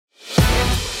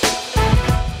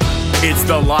It's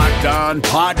the Locked On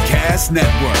Podcast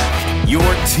Network, your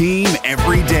team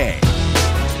every day.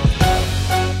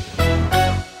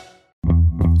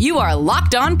 You are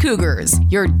Locked On Cougars,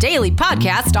 your daily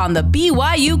podcast on the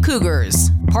BYU Cougars,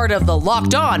 part of the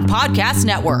Locked On Podcast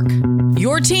Network,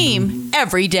 your team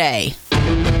every day.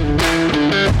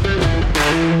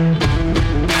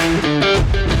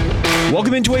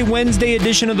 Welcome into a Wednesday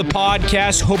edition of the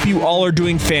podcast. Hope you all are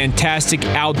doing fantastic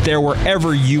out there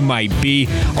wherever you might be.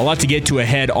 A lot to get to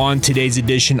ahead on today's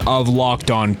edition of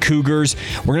Locked On Cougars.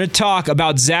 We're going to talk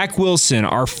about Zach Wilson,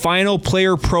 our final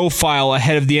player profile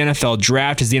ahead of the NFL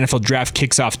draft as the NFL draft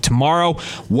kicks off tomorrow.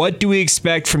 What do we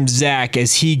expect from Zach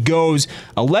as he goes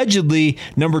allegedly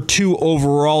number 2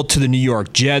 overall to the New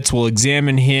York Jets? We'll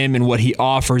examine him and what he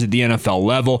offers at the NFL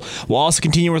level. We'll also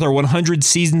continue with our 100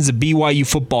 Seasons of BYU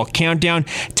football countdown,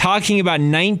 talking about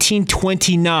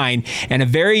 1929 and a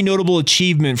very notable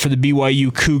achievement for the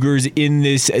BYU Cougars in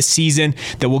this season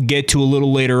that we'll get to a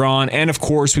little later on. And of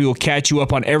course, we will catch you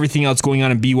up on everything else going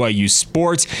on in BYU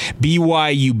sports.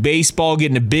 BYU baseball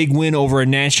getting a big win over a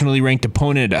nationally ranked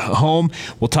opponent at home.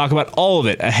 We'll talk about all of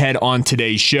it ahead on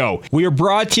today's show. We are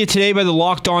brought to you today by the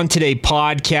Locked On Today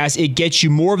podcast. It gets you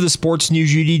more of the sports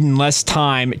news you need in less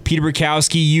time. Peter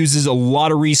Bukowski uses a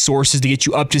lot of resources to get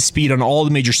you up to speed on all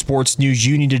the major sports news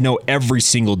you need to know every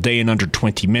single day in under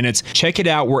 20 minutes. Check it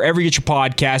out wherever you get your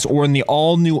podcast or in the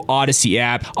all-new Odyssey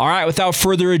app. All right, without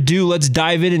further ado, let's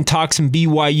dive in and talk some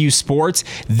BYU sports.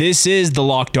 This is the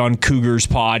Locked On Cougars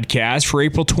podcast for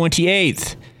April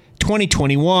 28th,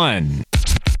 2021.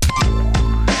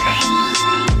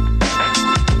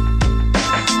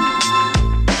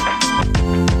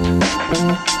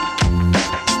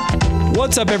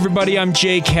 What's up, everybody? I'm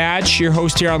Jake Hatch, your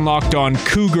host here on Locked On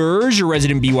Cougars, your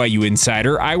resident BYU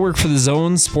insider. I work for the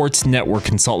Zone Sports Network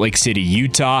in Salt Lake City,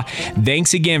 Utah.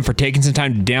 Thanks again for taking some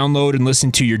time to download and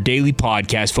listen to your daily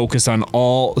podcast focused on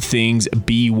all things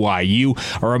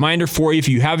BYU. A reminder for you, if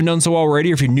you haven't done so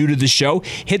already, or if you're new to the show,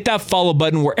 hit that follow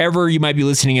button wherever you might be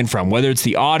listening in from, whether it's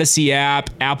the Odyssey app,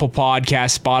 Apple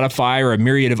Podcasts, Spotify, or a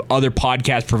myriad of other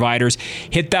podcast providers.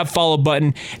 Hit that follow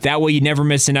button. That way you never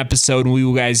miss an episode, and we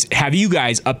will have you guys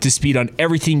up to speed on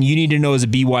everything you need to know as a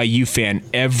BYU fan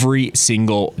every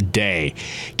single day.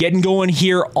 Getting going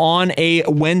here on a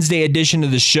Wednesday edition of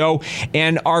the show,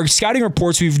 and our scouting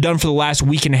reports we've done for the last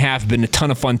week and a half have been a ton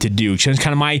of fun to do. It's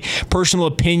kind of my personal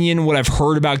opinion, what I've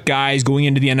heard about guys going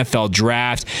into the NFL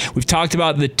draft. We've talked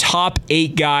about the top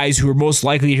 8 guys who are most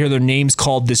likely to hear their names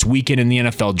called this weekend in the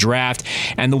NFL draft,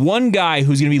 and the one guy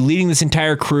who's going to be leading this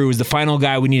entire crew is the final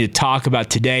guy we need to talk about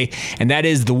today, and that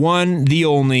is the one, the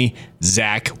only,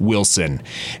 Zach Wilson.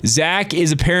 Zach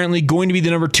is apparently going to be the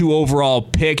number 2 overall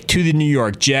pick to the New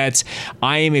York Jets.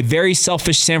 I am a very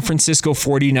selfish San Francisco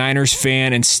 49ers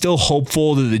fan and still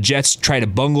hopeful that the Jets try to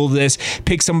bungle this,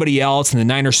 pick somebody else, and the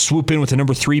Niners swoop in with the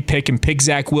number 3 pick and pick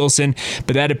Zach Wilson.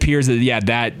 But that appears that,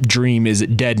 that dream is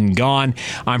dead and gone.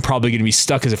 I'm probably going to be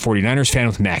stuck as a 49ers fan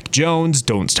with Mac Jones.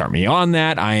 Don't start me on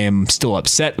that. I am still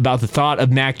upset about the thought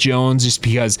of Mac Jones just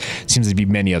because there seems to be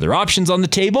many other options on the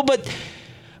table, but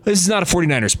this is not a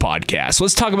 49ers podcast.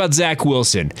 Let's talk about Zach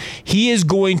Wilson. He is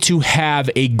going to have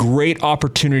a great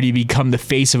opportunity to become the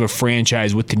face of a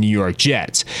franchise with the New York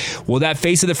Jets. Will that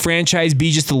face of the franchise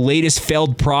be just the latest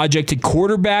failed project at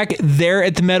quarterback there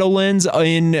at the Meadowlands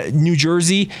in New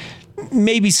Jersey?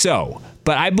 Maybe so.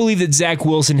 But I believe that Zach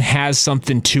Wilson has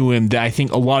something to him that I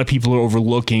think a lot of people are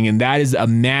overlooking, and that is a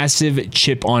massive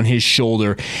chip on his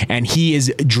shoulder, and he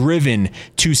is driven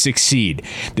to succeed.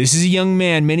 This is a young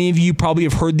man. Many of you probably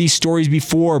have heard these stories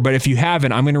before, but if you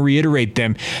haven't, I'm going to reiterate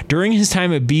them. During his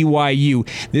time at BYU,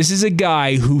 this is a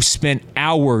guy who spent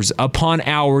hours upon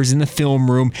hours in the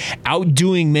film room,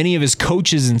 outdoing many of his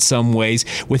coaches in some ways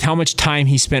with how much time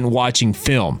he spent watching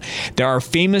film. There are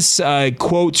famous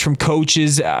quotes from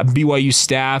coaches, BYU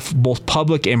staff, both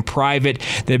public and private,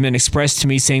 that have been expressed to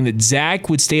me saying that Zach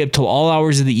would stay up till all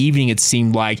hours of the evening, it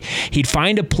seemed like. He'd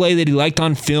find a play that he liked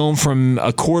on film from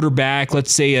a quarterback,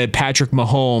 let's say a Patrick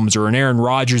Mahomes or an Aaron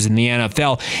Rodgers in the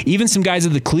NFL, even some guys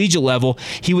at the collegiate level.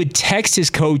 He would text his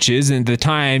coaches, and at the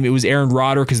time it was Aaron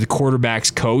Roderick as the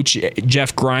quarterback's coach,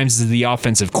 Jeff Grimes as the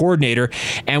offensive coordinator,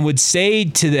 and would say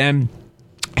to them,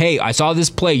 hey, I saw this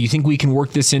play. You think we can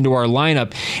work this into our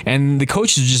lineup? And the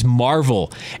coaches just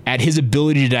marvel at his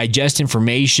ability to digest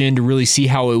information, to really see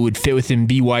how it would fit within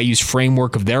BYU's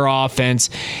framework of their offense.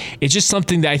 It's just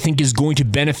something that I think is going to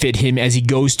benefit him as he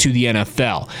goes to the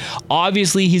NFL.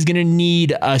 Obviously, he's going to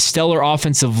need a stellar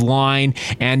offensive line,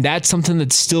 and that's something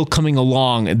that's still coming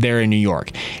along there in New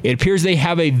York. It appears they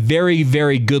have a very,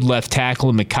 very good left tackle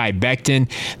in Mekhi Becton.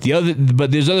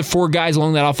 But there's other 4 guys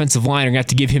along that offensive line are going to have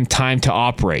to give him time to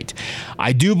operate. great.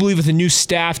 I do believe with a new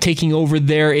staff taking over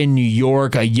there in New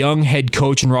York, a young head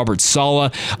coach in Robert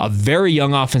Saleh, a very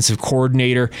young offensive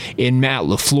coordinator in Matt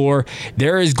LaFleur,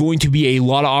 there is going to be a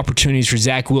lot of opportunities for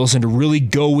Zach Wilson to really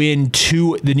go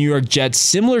into the New York Jets,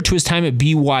 similar to his time at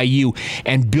BYU,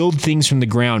 and build things from the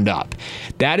ground up.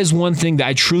 That is one thing that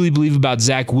I truly believe about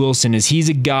Zach Wilson, is he's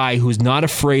a guy who's not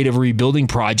afraid of a rebuilding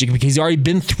project because he's already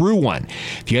been through one.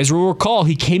 If you guys will recall,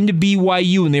 he came to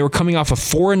BYU and they were coming off a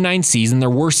 4-9 season, their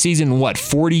worst season in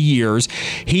 40 years.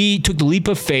 He took the leap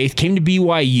of faith, came to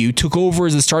BYU, took over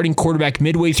as the starting quarterback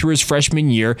midway through his freshman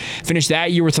year, finished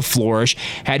that year with a flourish,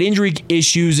 had injury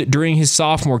issues during his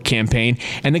sophomore campaign,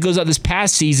 and then goes out this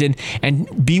past season, and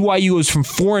BYU goes from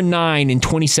 4-9 in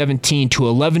 2017 to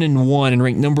 11-1 and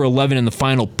ranked number 11 in the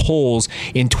final polls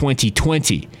in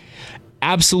 2020.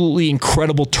 Absolutely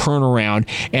incredible turnaround,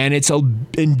 and it's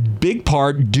in big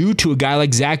part due to a guy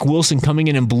like Zach Wilson coming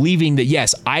in and believing that,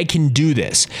 yes, I can do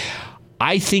this.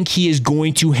 I think he is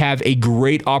going to have a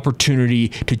great opportunity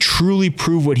to truly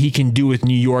prove what he can do with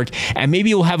New York, and maybe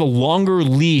he'll have a longer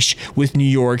leash with New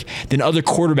York than other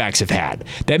quarterbacks have had.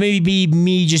 That may be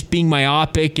me just being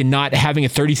myopic and not having a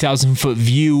 30,000-foot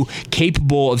view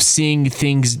capable of seeing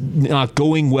things not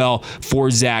going well for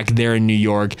Zach there in New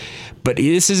York. But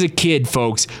this is a kid,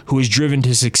 folks, who is driven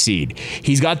to succeed.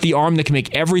 He's got the arm that can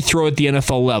make every throw at the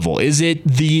NFL level. Is it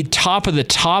the top of the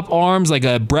top arms like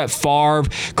a Brett Favre,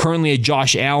 currently a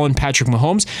Josh Allen, Patrick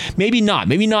Mahomes? Maybe not.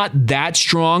 Maybe not that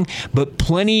strong, but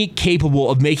plenty capable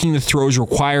of making the throws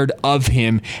required of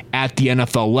him at the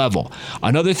NFL level.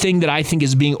 Another thing that I think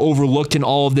is being overlooked in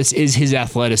all of this is his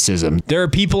athleticism. There are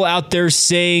people out there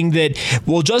saying that,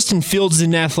 well, Justin Fields is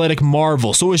an athletic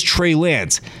marvel, so is Trey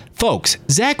Lance. Folks,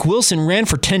 Zach Wilson ran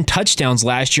for 10 touchdowns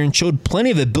last year and showed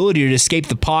plenty of ability to escape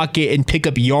the pocket and pick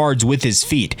up yards with his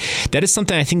feet. That is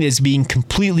something I think that is being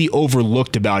completely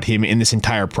overlooked about him in this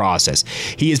entire process.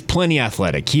 He is plenty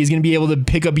athletic. He is going to be able to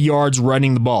pick up yards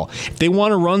running the ball. If they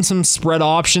want to run some spread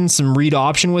option, some read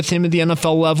option with him at the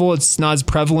NFL level, it's not as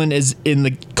prevalent as in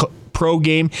the pro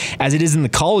game as it is in the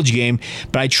college game,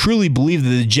 but I truly believe that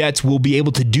the Jets will be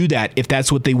able to do that if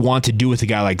that's what they want to do with a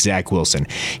guy like Zach Wilson.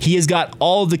 He has got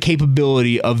all of the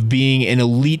capability of being an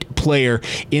elite player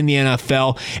in the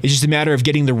NFL. It's just a matter of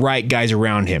getting the right guys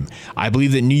around him. I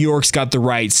believe that New York's got the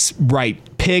right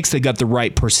picks. They got the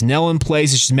right personnel in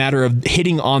place. It's just a matter of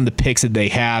hitting on the picks that they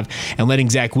have and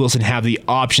letting Zach Wilson have the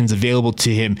options available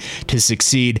to him to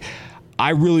succeed.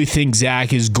 I really think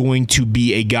Zach is going to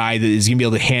be a guy that is going to be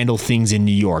able to handle things in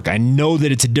New York. I know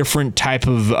that it's a different type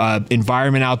of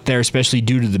environment out there, especially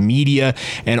due to the media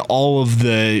and all of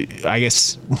the, I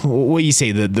guess, what do you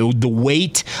say, the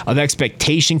weight of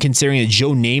expectation, considering that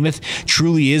Joe Namath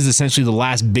truly is essentially the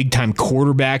last big-time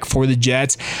quarterback for the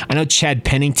Jets. I know Chad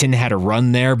Pennington had a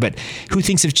run there, but who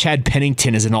thinks of Chad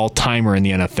Pennington as an all-timer in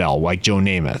the NFL like Joe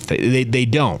Namath? They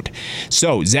don't.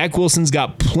 So Zach Wilson's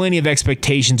got plenty of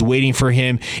expectations waiting for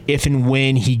him if and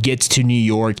when he gets to New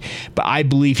York, but I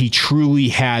believe he truly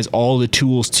has all the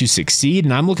tools to succeed,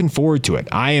 and I'm looking forward to it.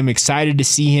 I am excited to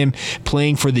see him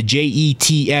playing for the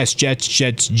Jets,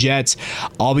 Jets.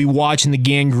 I'll be watching the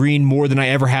gangrene more than I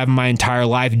ever have in my entire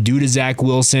life due to Zach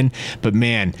Wilson, but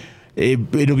man,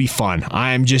 it'll be fun.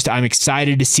 I'm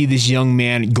excited to see this young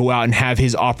man go out and have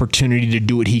his opportunity to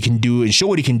do what he can do and show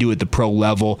what he can do at the pro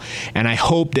level. And I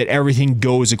hope that everything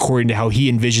goes according to how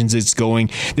he envisions it's going.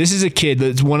 This is a kid,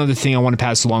 that's one other thing I want to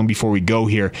pass along before we go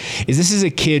here, is this is a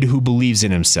kid who believes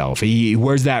in himself. He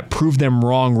wears that prove them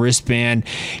wrong wristband.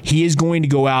 He is going to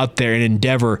go out there and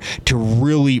endeavor to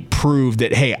really prove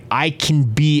that, hey, I can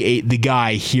be the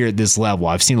guy here at this level.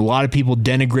 I've seen a lot of people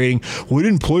denigrating, well, he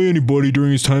didn't play anybody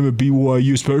during his time at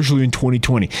BYU, especially in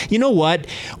 2020. You know what?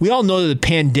 We all know that the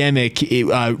pandemic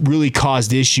really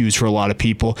caused issues for a lot of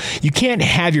people. You can't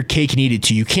have your cake and eat it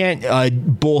too. You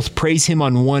can't both praise him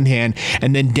on one hand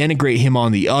and then denigrate him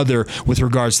on the other with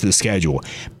regards to the schedule.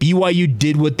 BYU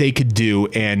did what they could do,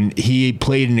 and he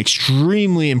played an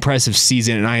extremely impressive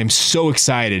season, and I am so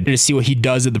excited to see what he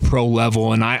does at the pro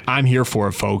level, and I'm here for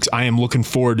it, folks. I am looking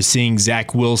forward to seeing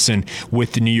Zach Wilson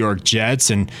with the New York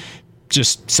Jets, and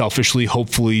just selfishly,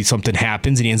 hopefully something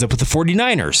happens and he ends up with the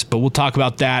 49ers. But we'll talk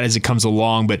about that as it comes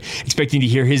along. But expecting to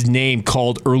hear his name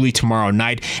called early tomorrow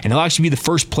night. And he'll actually be the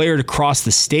first player to cross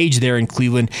the stage there in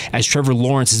Cleveland, as Trevor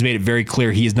Lawrence has made it very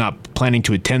clear he is not planning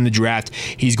to attend the draft.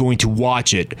 He's going to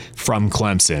watch it from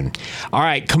Clemson. All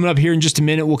right, coming up here in just a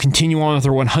minute, we'll continue on with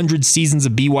our 100 Seasons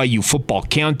of BYU football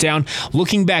countdown,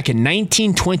 looking back at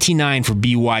 1929 for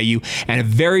BYU and a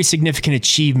very significant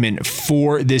achievement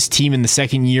for this team in the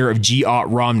second year of G.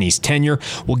 Ott Romney's tenure.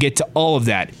 We'll get to all of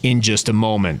that in just a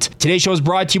moment. Today's show is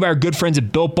brought to you by our good friends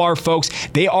at Built Bar, folks.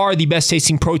 They are the best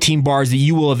tasting protein bars that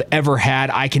you will have ever had.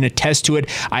 I can attest to it.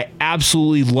 I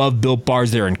absolutely love Built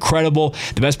Bars. They're incredible.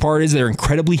 The best part is they're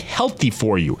incredibly healthy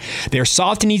for you. They're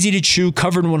soft and easy to chew,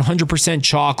 covered in 100%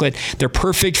 chocolate. They're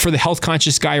perfect for the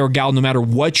health-conscious guy or gal, no matter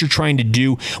what you're trying to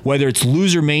do, whether it's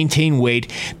lose or maintain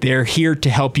weight. They're here to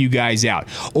help you guys out.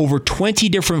 Over 20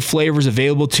 different flavors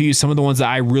available to you. Some of the ones that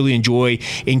I really enjoy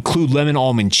include lemon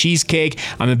almond cheesecake.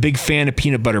 I'm a big fan of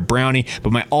peanut butter brownie,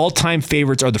 but my all-time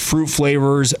favorites are the fruit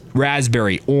flavors,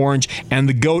 raspberry, orange, and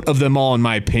the goat of them all, in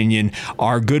my opinion,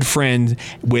 our good friend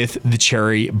with the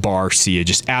cherry barcia.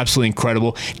 Just absolutely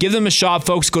incredible. Give them a shot,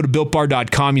 folks. Go to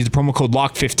BuiltBar.com. Use the promo code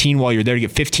LOCK15 while you're there to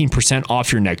get 15%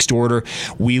 off your next order.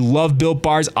 We love Built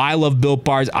Bars. I love Built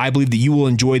Bars. I believe that you will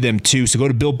enjoy them too. So go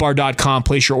to BuiltBar.com,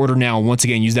 place your order now, and once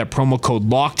again, use that promo code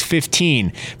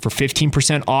LOCKed15 for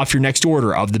 15% off your next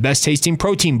order of the best tasting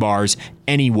protein bars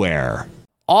anywhere.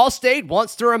 Allstate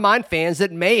wants to remind fans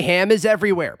that mayhem is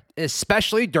everywhere,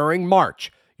 especially during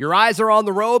March. Your eyes are on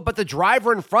the road, but the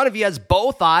driver in front of you has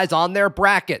both eyes on their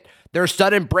bracket. Their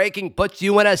sudden braking puts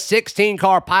you in a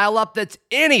 16-car pileup that's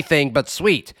anything but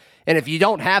sweet. And if you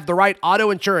don't have the right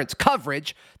auto insurance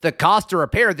coverage, the cost to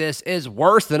repair this is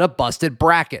worse than a busted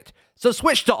bracket. So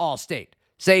switch to Allstate,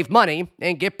 save money,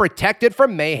 and get protected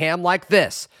from mayhem like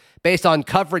this. Based on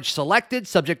coverage selected,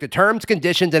 subject to terms,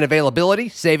 conditions, and availability,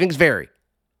 savings vary.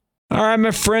 All right,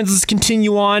 my friends, let's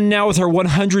continue on now with our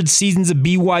 100 Seasons of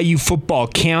BYU football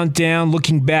countdown.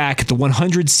 Looking back at the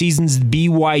 100 seasons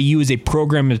BYU as a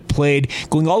program has played,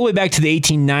 going all the way back to the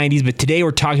 1890s, but today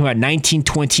we're talking about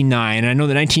 1929. And I know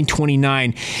that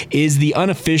 1929 is the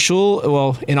unofficial,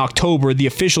 well, in October, the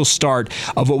official start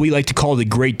of what we like to call the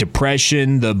Great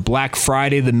Depression, the Black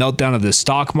Friday, the meltdown of the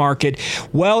stock market.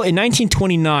 Well, in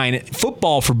 1929,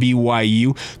 football for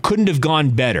BYU couldn't have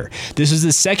gone better. This is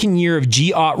the second year of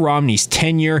G. Ott Romney's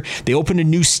tenure. They opened a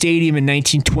new stadium in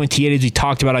 1928, as we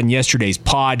talked about on yesterday's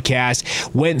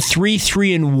podcast. Went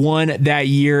 3-3-1 that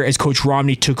year as Coach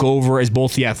Romney took over as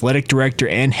both the athletic director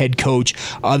and head coach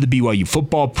of the BYU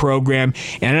football program.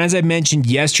 And as I mentioned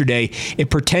yesterday,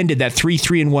 it pretended that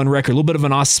 3-3-1 record, a little bit of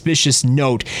an auspicious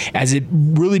note, as it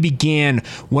really began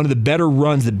one of the better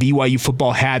runs that BYU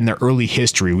football had in their early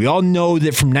history. We all know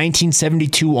that from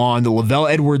 1972 on, the Lavelle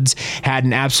Edwards had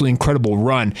an absolutely incredible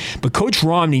run, but Coach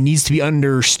Romney needs to be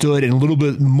understood and a little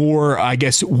bit more, I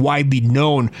guess, widely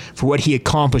known for what he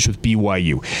accomplished with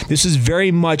BYU. This is very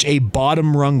much a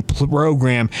bottom-rung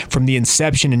program from the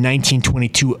inception in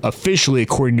 1922, officially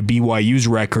according to BYU's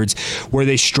records, where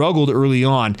they struggled early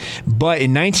on. But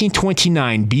in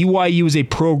 1929, BYU as a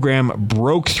program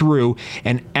broke through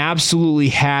and absolutely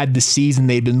had the season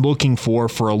they'd been looking for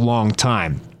a long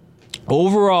time.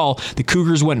 Overall, the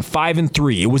Cougars went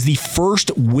 5-3. It was the first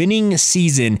winning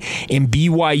season in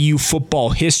BYU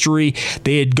football history.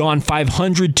 They had gone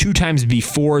 500 two times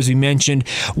before, as we mentioned,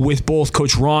 with both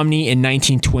Coach Romney in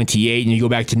 1928, and you go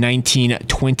back to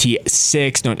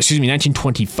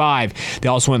 1925. They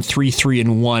also went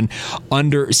 3-3-1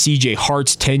 under CJ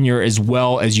Hart's tenure, as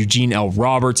well as Eugene L.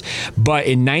 Roberts. But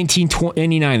in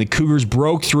 1929, the Cougars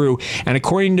broke through, and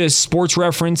according to Sports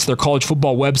Reference, their college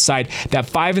football website, that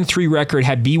 5-3 record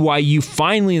had BYU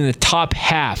finally in the top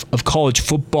half of college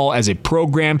football as a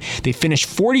program. They finished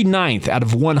 49th out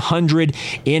of 100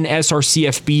 in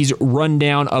SRCFB's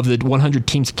rundown of the 100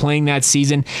 teams playing that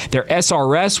season. Their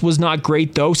SRS was not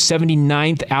great, though,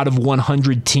 79th out of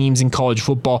 100 teams in college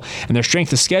football, and their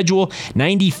strength of schedule,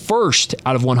 91st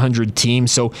out of 100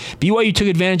 teams. So BYU took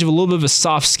advantage of a little bit of a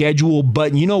soft schedule,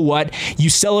 but you know what? You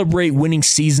celebrate winning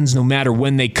seasons no matter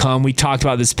when they come. We talked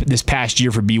about this past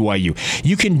year for BYU.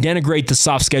 You can denigrate the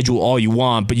soft schedule all you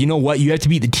want, but you know what? You have to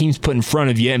beat the teams put in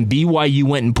front of you, and BYU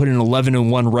went and put an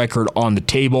 11-1 record on the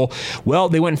table. Well,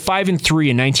 they went 5-3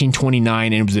 in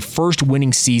 1929, and it was the first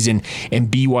winning season in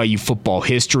BYU football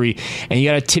history, and you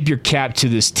got to tip your cap to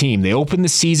this team. They opened the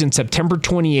season September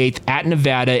 28th at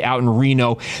Nevada out in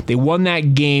Reno. They won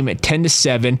that game at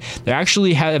 10-7. They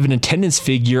actually have an attendance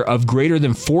figure of greater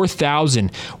than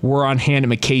 4,000 were on hand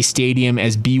at McKay Stadium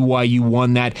as BYU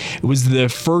won that. It was the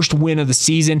first win of the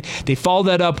season. They followed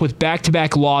that up with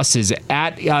back-to-back losses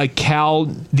at the Cal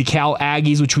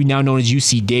Aggies, which we now know as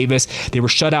UC Davis. They were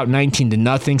shut out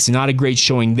 19-0, so not a great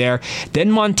showing there.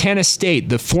 Then Montana State,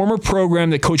 the former program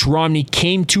that Coach Romney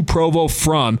came to Provo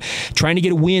from, trying to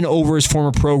get a win over his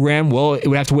former program. Well, it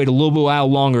would have to wait a little while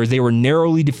longer as they were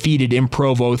narrowly defeated in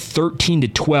Provo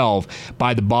 13-12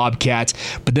 by the Bobcats.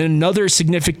 But then another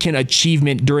significant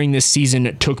achievement during this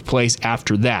season took place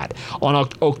after that. On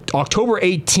October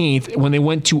 18th, when they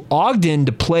went to Ogden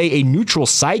to play a neutral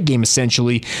site game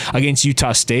essentially against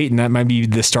Utah State, and that might be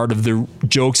the start of the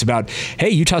jokes about, hey,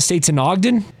 Utah State's in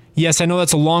Ogden? Yes, I know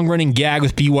that's a long-running gag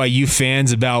with BYU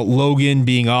fans about Logan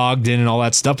being Ogden and all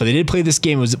that stuff, but they did play this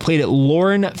game. It was played at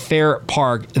Lauren Fair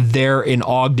Park there in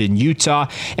Ogden, Utah,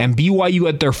 and BYU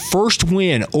had their first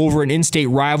win over an in-state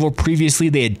rival. Previously,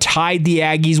 they had tied the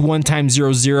Aggies one time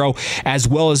 0-0, as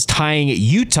well as tying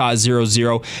Utah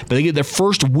 0-0, but they get their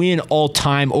first win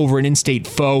all-time over an in-state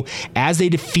foe as they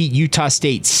defeat Utah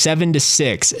State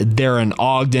 7-6 there in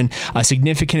Ogden. A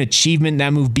significant achievement that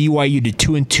moved BYU to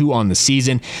 2-2 on the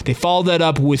season. They followed that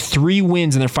up with 3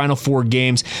 wins in their final 4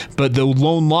 games, but the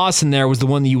lone loss in there was the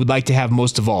one that you would like to have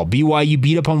most of all. BYU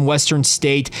beat up on Western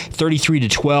State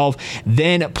 33-12,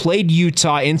 then played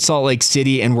Utah in Salt Lake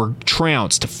City and were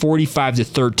trounced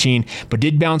 45-13, but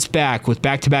did bounce back with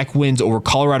back-to-back wins over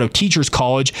Colorado Teachers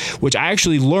College, which I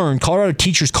actually learned Colorado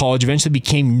Teachers College eventually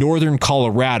became Northern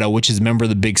Colorado, which is a member of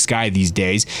the Big Sky these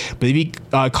days. But they beat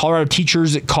Colorado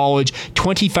Teachers College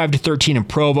 25-13 in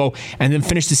Provo, and then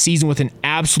finished the season with an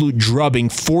absolute drubbing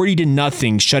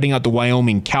 40-0, shutting out the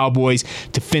Wyoming Cowboys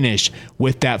to finish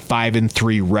with that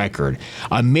 5-3 record.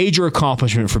 A major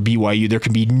accomplishment for BYU. There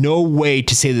can be no way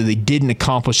to say that they didn't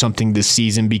accomplish something this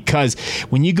season, because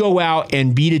when you go out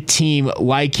and beat a team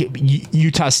like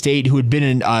Utah State, who had been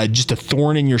in, just a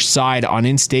thorn in your side on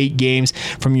in-state games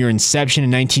from your inception in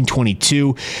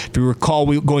 1922. If you recall,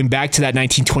 going back to that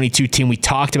 1922 team, we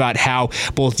talked about how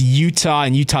both Utah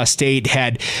and Utah State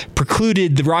had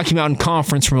precluded the Rocky Mountain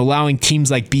Conference from allowing teams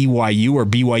like BYU or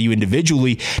BYU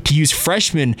individually to use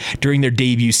freshmen during their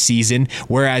debut season,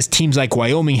 whereas teams like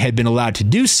Wyoming had been allowed to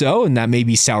do so, and that may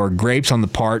be sour grapes on the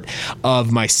part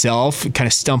of myself, kind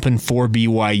of stumping for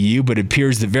BYU, but it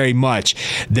appears that very much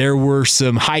there were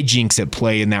some hijinks at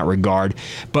play in that regard.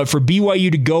 But for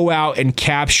BYU to go out and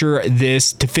capture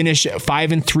this, to finish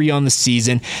 5-3 on the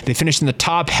season, they finished in the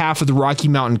top half of the Rocky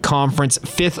Mountain Conference,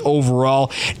 5th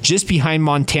overall, just behind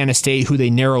Montana State, who they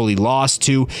narrowly lost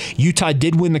to. Utah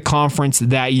did win the conference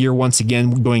that year once again,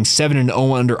 going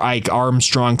 7-0 under Ike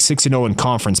Armstrong, 6-0 in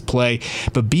conference play.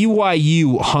 But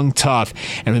BYU hung tough,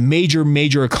 and a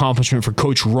major accomplishment for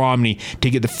Coach Romney to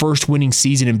get the first winning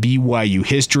season in BYU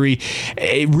history.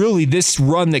 Really, this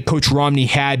run that Coach Romney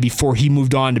had before he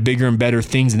moved on to bigger and better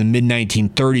things in the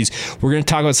mid-1930s, we're going to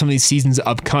talk about some of these seasons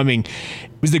upcoming.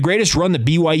 It was the greatest run that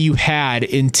BYU had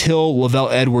until Lavelle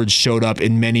Edwards showed up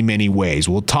in many ways.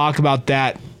 We'll talk about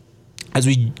that as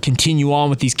we continue on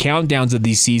with these countdowns of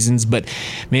these seasons, but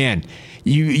man,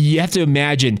 you have to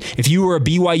imagine if you were a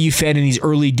BYU fan in these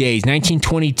early days,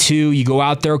 1922, you go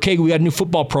out there, okay, we got a new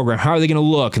football program. How are they going to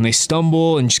look? And they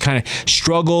stumble and just kind of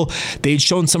struggle. They'd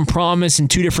shown some promise in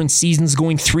 2 different seasons,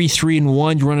 going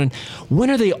 3-3-1. You're running, when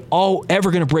are they all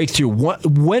ever going to break through?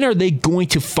 When are they going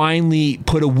to finally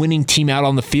put a winning team out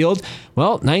on the field?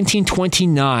 Well,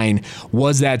 1929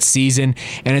 was that season,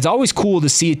 and it's always cool to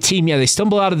see a team, they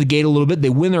stumble out of the gate a little bit, they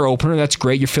win their opener, that's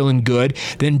great, you're feeling good.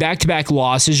 Then back-to-back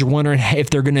losses, you're wondering if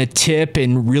they're going to tip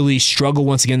and really struggle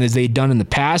once again as they've done in the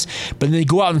past, but then they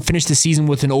go out and finish the season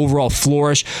with an overall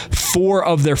flourish. 4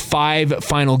 of their 5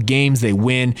 final games they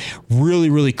win.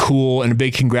 Really cool, and a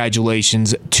big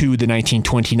congratulations to the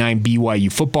 1929 BYU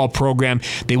football program.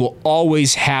 They will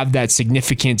always have that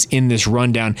significance in this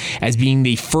rundown as being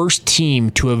the first team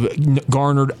to have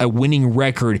garnered a winning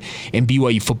record in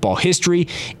BYU football history,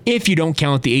 if you don't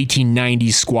count the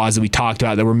 1890s squads that we talked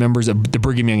about that were members of the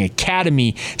Brigham Young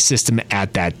Academy system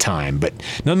at that time. But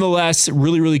nonetheless,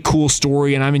 really cool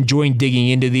story, and I'm enjoying digging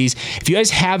into these. If you guys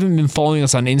haven't been following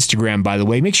us on Instagram, by the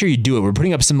way, make sure you do it. We're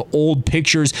putting up some old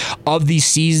pictures of these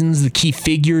seasons, the key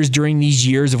figures during these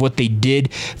years of what they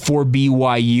did for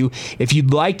BYU. If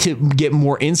you'd like to get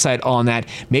more insight on that,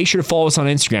 make sure to follow us on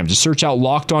Instagram. Just search out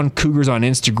Locked On Cougars on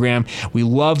Instagram. We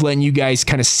love letting you guys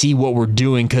kind of see what we're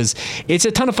doing because it's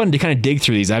a ton of fun to kind of dig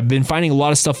through these. I've been finding a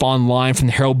lot of stuff online from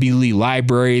the Harold B. Lee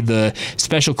Library, the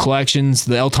special collections Collections,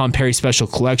 the Elton Perry Special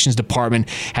Collections Department,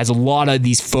 has a lot of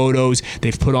these photos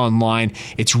they've put online.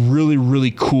 It's really,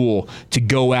 really cool to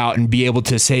go out and be able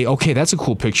to say, okay, that's a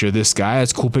cool picture of this guy,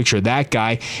 that's a cool picture of that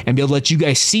guy, and be able to let you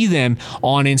guys see them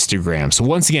on Instagram. So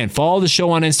once again, follow the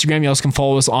show on Instagram. You also can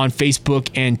follow us on Facebook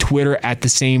and Twitter at the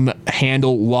same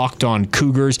handle, Locked On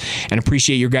Cougars, and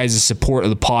appreciate your guys' support of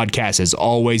the podcast as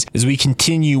always as we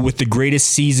continue with the greatest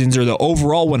seasons, or the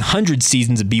overall 100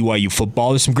 seasons of BYU football.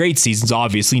 There's some great seasons,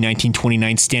 obviously,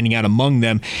 1929 standing out among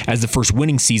them as the first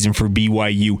winning season for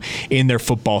BYU in their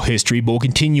football history. But we'll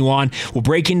continue on. We'll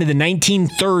break into the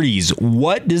 1930s.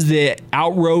 What does the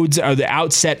outroads or the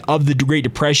outset of the Great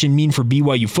Depression mean for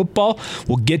BYU football?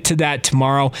 We'll get to that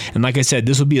tomorrow. And like I said,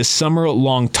 this will be a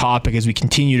summer-long topic as we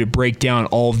continue to break down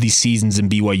all of these seasons in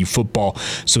BYU football.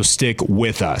 So stick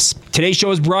with us. Today's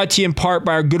show is brought to you in part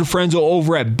by our good friends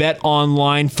over at Bet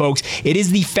Online, folks. It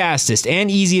is the fastest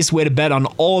and easiest way to bet on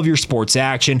all of your sports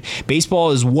action.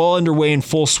 Baseball is well underway in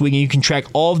full swing, and you can track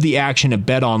all of the action at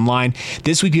Bet Online.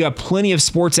 This week, we got plenty of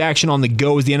sports action on the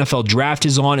go as the NFL Draft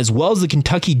is on, as well as the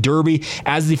Kentucky Derby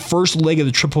as the first leg of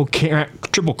the Triple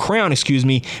Crown,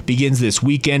 begins this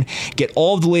weekend. Get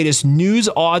all of the latest news,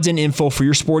 odds, and info for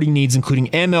your sporting needs, including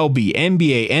MLB,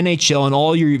 NBA, NHL, and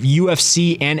all your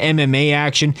UFC and MMA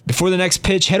action. Before the next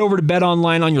pitch, head over to Bet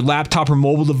Online on your laptop or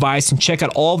mobile device and check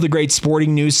out all of the great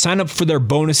sporting news. Sign up for their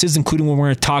bonuses, including what we're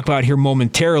going to talk about here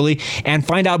momentarily, and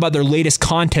find out about their latest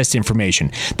contest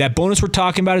information. That bonus we're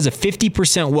talking about is a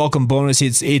 50% welcome bonus.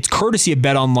 It's courtesy of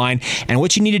Bet Online, and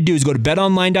what you need to do is go to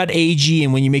betonline.ag,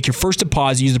 and when you make your first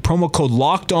deposit, use the promo code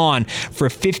LOCKEDON for a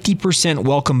 50%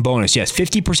 welcome bonus. Yes,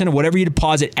 50% of whatever you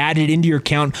deposit added into your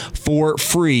account for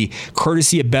free,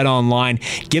 courtesy of Bet Online.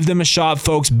 Give them a shot,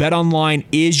 folks. Bet Online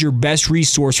is your best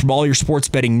resource for all your sports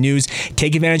betting news.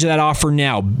 Take advantage of that offer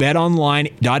now.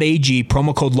 betonline.ag,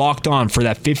 promo code LOCKEDON for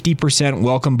that 50%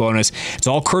 welcome bonus. It's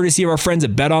all courtesy of our friends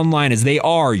at Bet Online, as they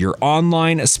are your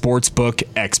online sportsbook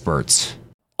experts.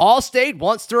 Allstate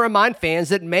wants to remind fans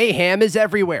that mayhem is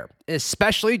everywhere,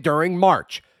 especially during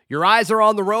March. Your eyes are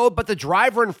on the road, but the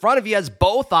driver in front of you has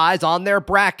both eyes on their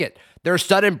bracket. Their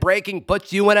sudden braking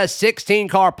puts you in a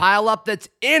 16-car pileup that's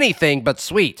anything but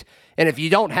sweet. And if you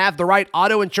don't have the right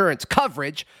auto insurance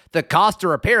coverage, the cost to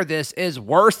repair this is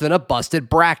worse than a busted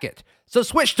bracket. So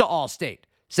switch to Allstate.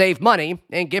 Save money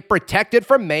and get protected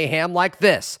from mayhem like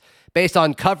this. Based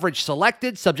on coverage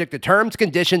selected, subject to terms,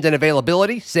 conditions, and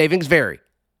availability, savings vary.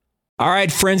 All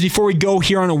right, friends, before we go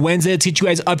here on a Wednesday, let's get you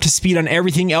guys up to speed on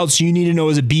everything else you need to know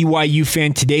as a BYU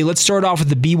fan today. Let's start off with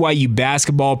the BYU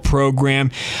basketball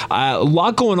program. A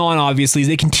lot going on, obviously, as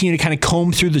they continue to kind of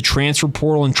comb through the transfer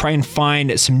portal and try and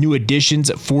find some new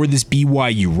additions for this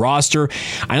BYU roster.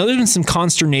 I know there's been some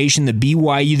consternation. The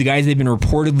BYU, the guys they've been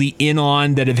reportedly in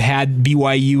on that have had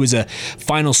BYU as a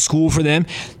final school for them,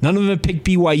 none of them have picked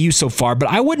BYU so far, but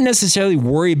I wouldn't necessarily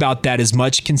worry about that as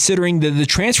much, considering that the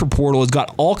transfer portal has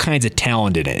got all kinds of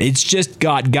talent in it. It's just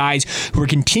got guys who are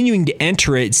continuing to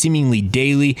enter it seemingly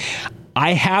daily.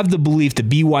 I have the belief that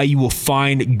BYU will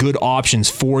find good options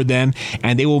for them,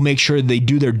 and they will make sure they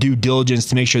do their due diligence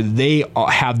to make sure that they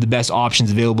have the best options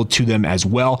available to them as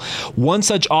well. One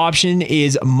such option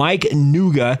is Mike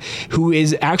Nuga, who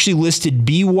is actually listed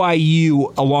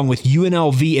BYU along with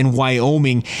UNLV and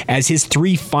Wyoming as his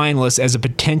three finalists as a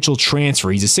potential transfer.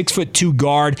 He's a 6'2"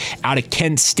 guard out of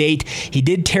Kent State. He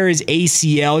did tear his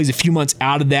ACL. He's a few months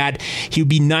out of that. He would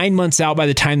be 9 months out by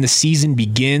the time the season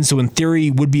begins, so in theory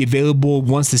he would be available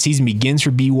once the season begins for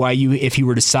BYU if he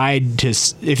were to decide to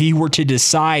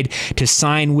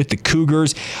sign with the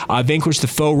Cougars. Vanquish the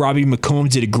foe, Robbie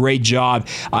McCombs did a great job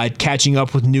catching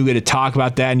up with Nuga to talk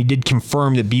about that, and he did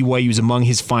confirm that BYU is among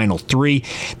his final three.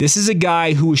 This is a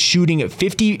guy who was shooting at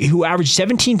 50, who averaged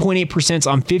 17.8%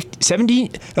 on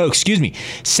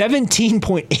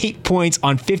 17.8 points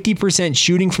on 50%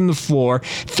 shooting from the floor,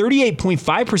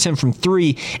 38.5% from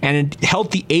three, and a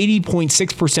healthy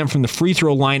 80.6% from the free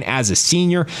throw line as a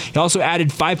senior. He also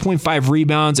added 5.5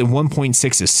 rebounds and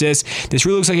 1.6 assists. This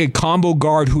really looks like a combo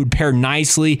guard who would pair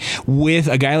nicely with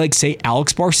a guy like, say,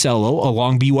 Alex Barcelo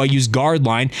along BYU's guard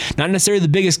line. Not necessarily the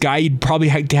biggest guy. You'd probably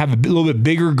have to have a little bit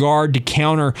bigger guard to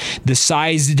counter the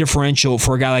size differential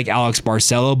for a guy like Alex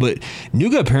Barcelo, but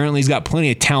Nuga apparently has got plenty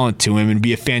of talent to him and would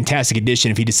be a fantastic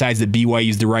addition if he decides that BYU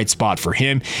is the right spot for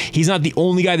him. He's not the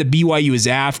only guy that BYU is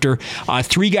after.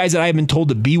 Three guys that I have been told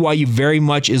that BYU very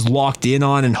much is locked in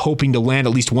on and hoping to land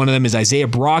at least one of them is Isaiah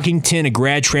Brockington, a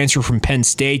grad transfer from Penn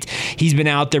State. He's been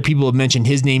out there. People have mentioned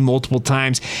his name multiple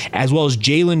times, as well as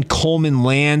Jalen Coleman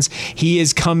Lands. He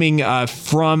is coming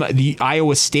from the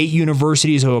Iowa State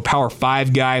University, so a Power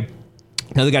 5 guy.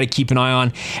 another guy to keep an eye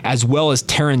on, as well as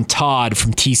Taron Todd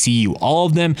from TCU. All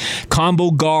of them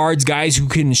combo guards, guys who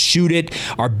can shoot it,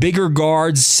 are bigger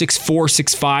guards, 6'4",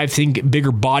 6'5", think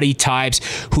bigger body types,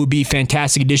 who would be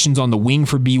fantastic additions on the wing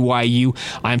for BYU.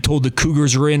 I'm told the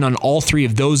Cougars are in on all three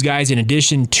of those guys, in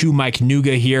addition to Mike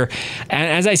Nuga here.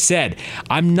 And as I said,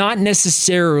 I'm not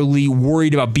necessarily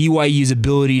worried about BYU's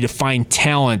ability to find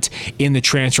talent in the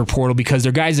transfer portal, because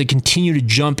they're guys that continue to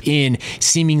jump in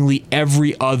seemingly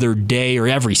every other day, or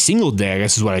every single day, I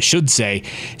guess is what I should say,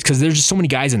 because there's just so many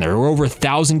guys in there. We're over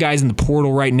 1,000 guys in the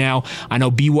portal right now. I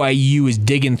know BYU is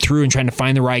digging through and trying to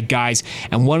find the right guys.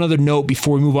 And one other note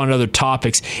before we move on to other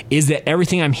topics is that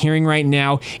everything I'm hearing right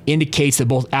now indicates that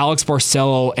both Alex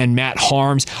Barcelo and Matt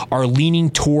Harms are leaning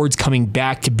towards coming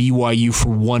back to BYU for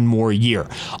one more year.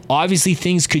 Obviously,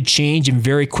 things could change in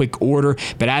very quick order,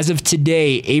 but as of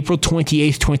today, April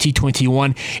 28th,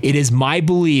 2021, it is my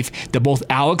belief that both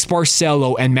Alex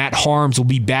Barcelo and Matt Harms will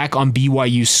be back on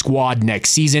BYU's squad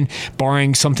next season,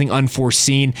 barring something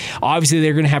unforeseen. Obviously,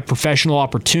 they're going to have professional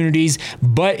opportunities,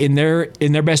 but in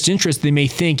their best interest, they may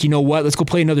think, you know what, let's go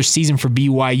play another season for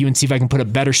BYU and see if I can put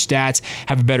up better stats,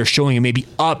 have a better showing, and maybe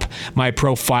up my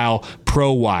profile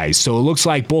pro-wise. So it looks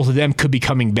like both of them could be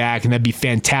coming back, and that'd be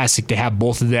fantastic to have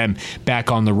both of them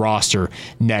back on the roster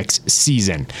next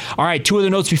season. All right, two other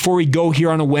notes before we go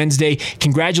here on a Wednesday.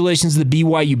 Congratulations to the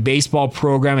BYU baseball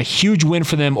program. A huge win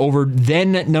for them over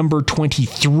then number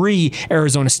 23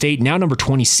 Arizona State, now number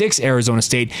 26 Arizona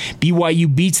State.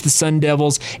 BYU beats the Sun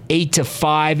Devils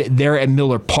 8-5 there at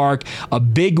Miller Park. A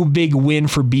big win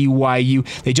for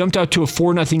BYU. They jumped out to a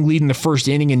 4-0 lead in the first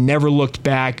inning and never looked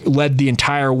back, led the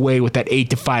entire way with that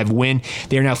 8-5 win.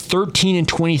 They are now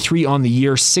 13-23 on the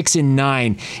year,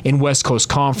 6-9 in West Coast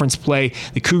Conference play.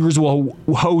 The Cougars will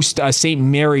host St.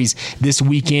 Mary's this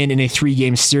weekend in a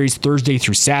 3-game series, Thursday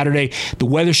through Saturday. The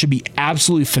weather should be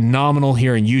absolutely phenomenal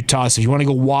here in Utah, so if you want to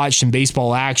go watch some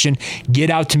baseball action, get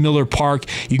out to Miller Park.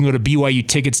 You can go to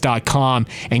BYUtickets.com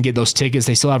and get those tickets.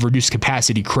 They still have reduced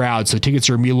capacity crowds, so tickets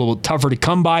are going to be a little tougher to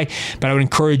come by, but I would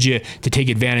encourage you to take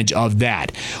advantage of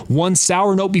that. One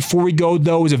sour note before we go,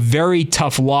 though, is a very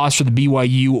tough loss for the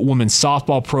BYU women's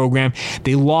softball program.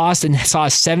 They lost and saw a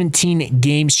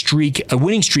 17-game streak, a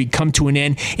winning streak, come to an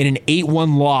end in an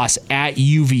 8-1 loss at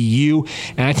UVU.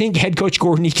 And I think head coach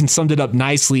Gordon Eakin summed it up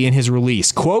nicely in his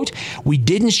release. Quote, "We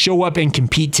didn't show up and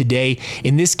compete today.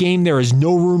 In this game, there is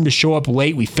no room to show up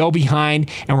late. We fell behind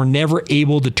and were never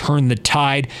able to turn the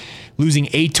tide." Losing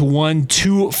 8-1,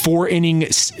 two four-run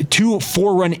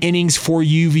innings for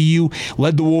UVU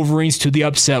led the Wolverines to the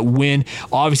upset win.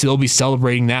 Obviously, they'll be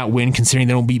celebrating that win, considering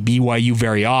they don't beat BYU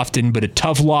very often, but a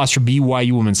tough loss for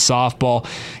BYU women's softball.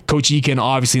 Coach Eakin,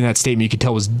 obviously in that statement, you could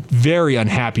tell was very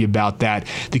unhappy about that.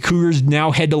 The Cougars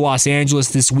now head to Los Angeles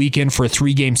this weekend for a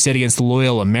 3-game set against the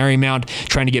Loyola Marymount,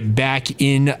 trying to get back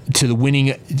into the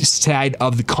winning side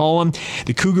of the column.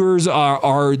 The Cougars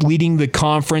are leading the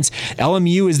conference.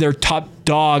 LMU is their top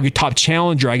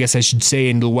challenger, I guess I should say,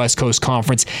 in the West Coast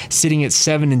Conference, sitting at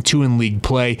 7-2 in league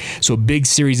play. So a big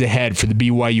series ahead for the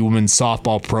BYU women's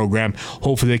softball program.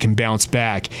 Hopefully they can bounce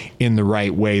back in the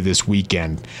right way this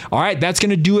weekend. All right, that's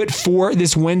going to do it for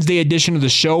this Wednesday edition of the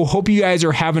show. Hope you guys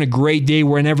are having a great day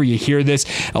whenever you hear this.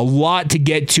 A lot to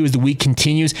get to as the week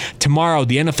continues. Tomorrow,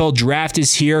 the NFL draft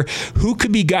is here. Who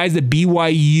could be guys that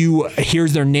BYU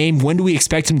hears their name? When do we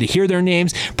expect them to hear their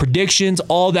names? Predictions,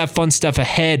 all that fun stuff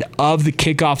ahead of the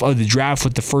kickoff of the draft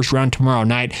with the first round tomorrow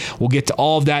night. We'll get to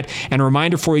all of that. And a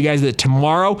reminder for you guys that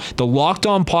tomorrow, the Locked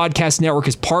On Podcast Network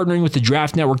is partnering with the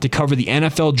Draft Network to cover the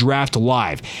NFL Draft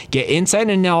live. Get insight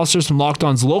and analysis from Locked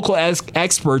On's local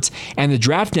experts and the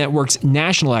Draft Network's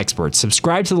national experts.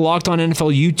 Subscribe to the Locked On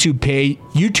NFL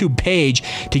YouTube page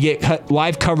to get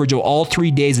live coverage of all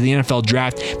 3 days of the NFL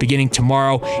Draft beginning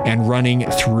tomorrow and running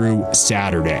through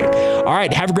Saturday. All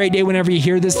right, have a great day whenever you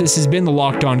hear this. This has been the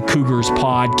Locked On Cougars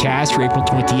podcast for April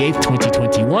 28th,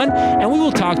 2021, and we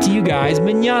will talk to you guys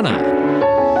mañana.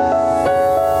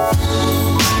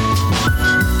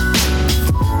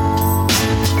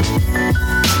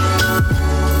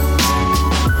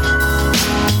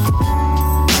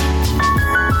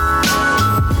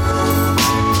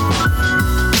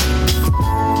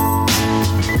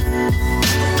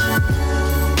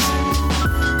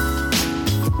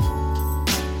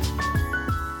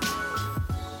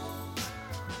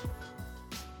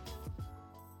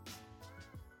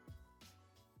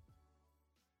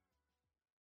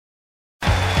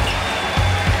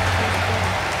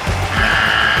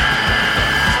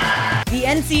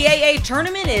 NCAA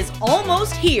tournament is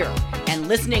almost here, and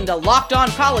listening to Locked On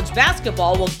College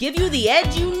Basketball will give you the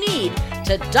edge you need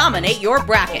to dominate your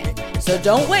bracket. So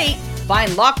don't wait.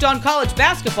 Find Locked On College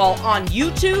Basketball on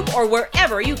YouTube or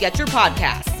wherever you get your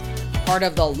podcasts. Part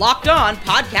of the Locked On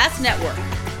Podcast Network.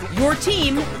 Your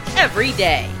team every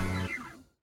day.